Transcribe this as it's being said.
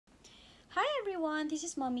Hi everyone, this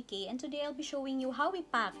is Mommy K, and today I'll be showing you how we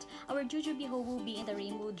packed our JuJuBe Hobobe in the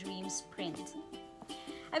Rainbow Dreams print.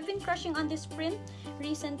 I've been crushing on this print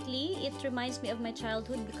recently. It reminds me of my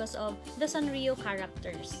childhood because of the Sanrio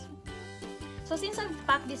characters. So since I've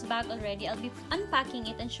packed this bag already, I'll be unpacking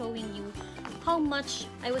it and showing you how much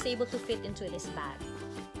I was able to fit into this bag.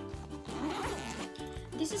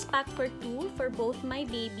 This is packed for two for both my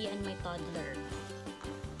baby and my toddler.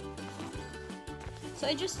 So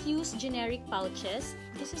I just use generic pouches.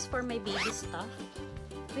 This is for my baby stuff.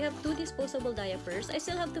 We have two disposable diapers. I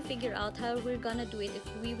still have to figure out how we're gonna do it if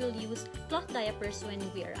we will use cloth diapers when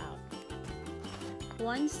we are out.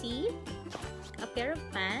 One C, a pair of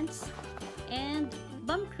pants, and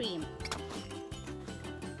bum cream.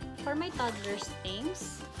 For my toddler's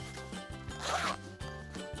things,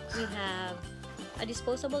 we have a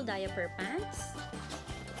disposable diaper pants,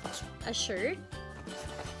 a shirt,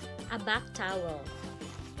 a back towel,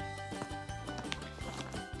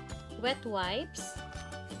 wet wipes,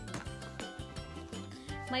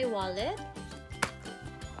 my wallet,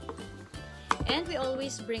 and we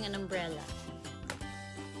always bring an umbrella.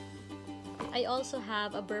 I also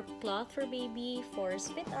have a burp cloth for baby for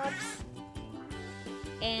spit-ups,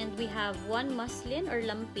 and we have one muslin or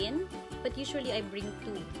lampin, but usually I bring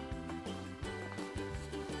two.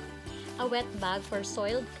 A wet bag for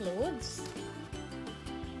soiled clothes,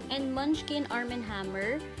 and Munchkin Arm &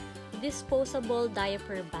 Hammer disposable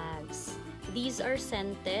diaper bags. These are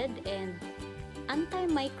scented and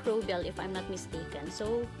antimicrobial if I'm not mistaken,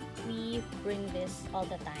 so we bring this all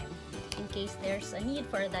the time in case there's a need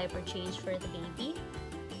for a diaper change for the baby.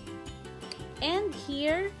 And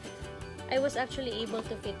here I was actually able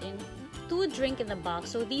to fit in two drink in the box.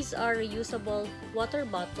 So these are reusable water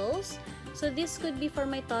bottles. So this could be for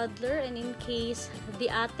my toddler, and in case the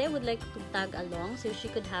ate would like to tag along, so she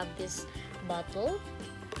could have this bottle.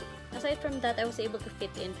 Aside from that, I was able to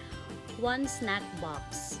fit in one snack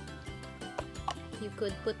box. You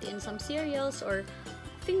could put in some cereals or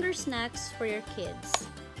finger snacks for your kids.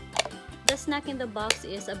 The snack in the box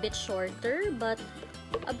is a bit shorter but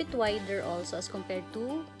a bit wider also as compared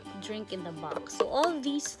to drink in the box. So all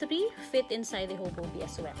these three fit inside the Hobobe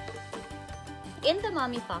as well. In the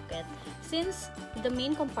mommy pocket, since the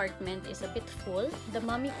main compartment is a bit full, the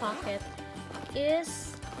mommy pocket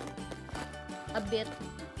is a bit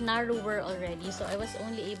narrower already, so I was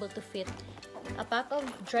only able to fit a pack of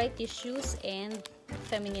dry tissues and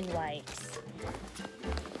feminine wipes.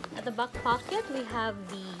 At the back pocket, we have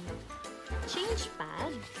the change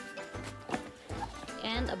pad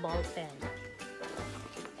and a ball pen.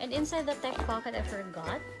 And inside the tech pocket, I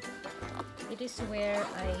forgot, it is where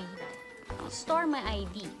I store my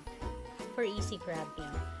ID for easy grabbing.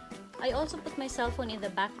 I also put my cell phone in the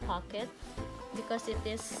back pocket because it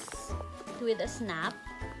is with a snap,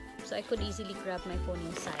 so I could easily grab my phone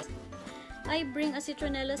inside. I bring a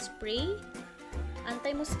citronella spray,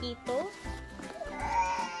 anti-mosquito.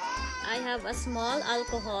 I have a small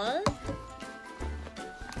alcohol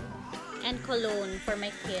and cologne for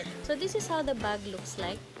my kid. So this is how the bag looks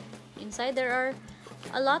like. Inside there are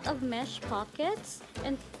a lot of mesh pockets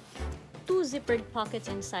and two zippered pockets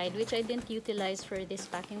inside, which I didn't utilize for this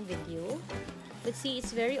packing video. But see,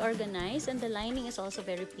 it's very organized and the lining is also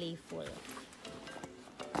very playful.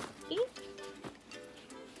 Okay,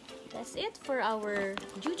 that's it for our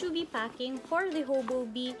JuJuBe packing for the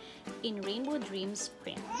Hobobe in Rainbow Dreams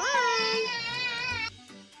print. Bye!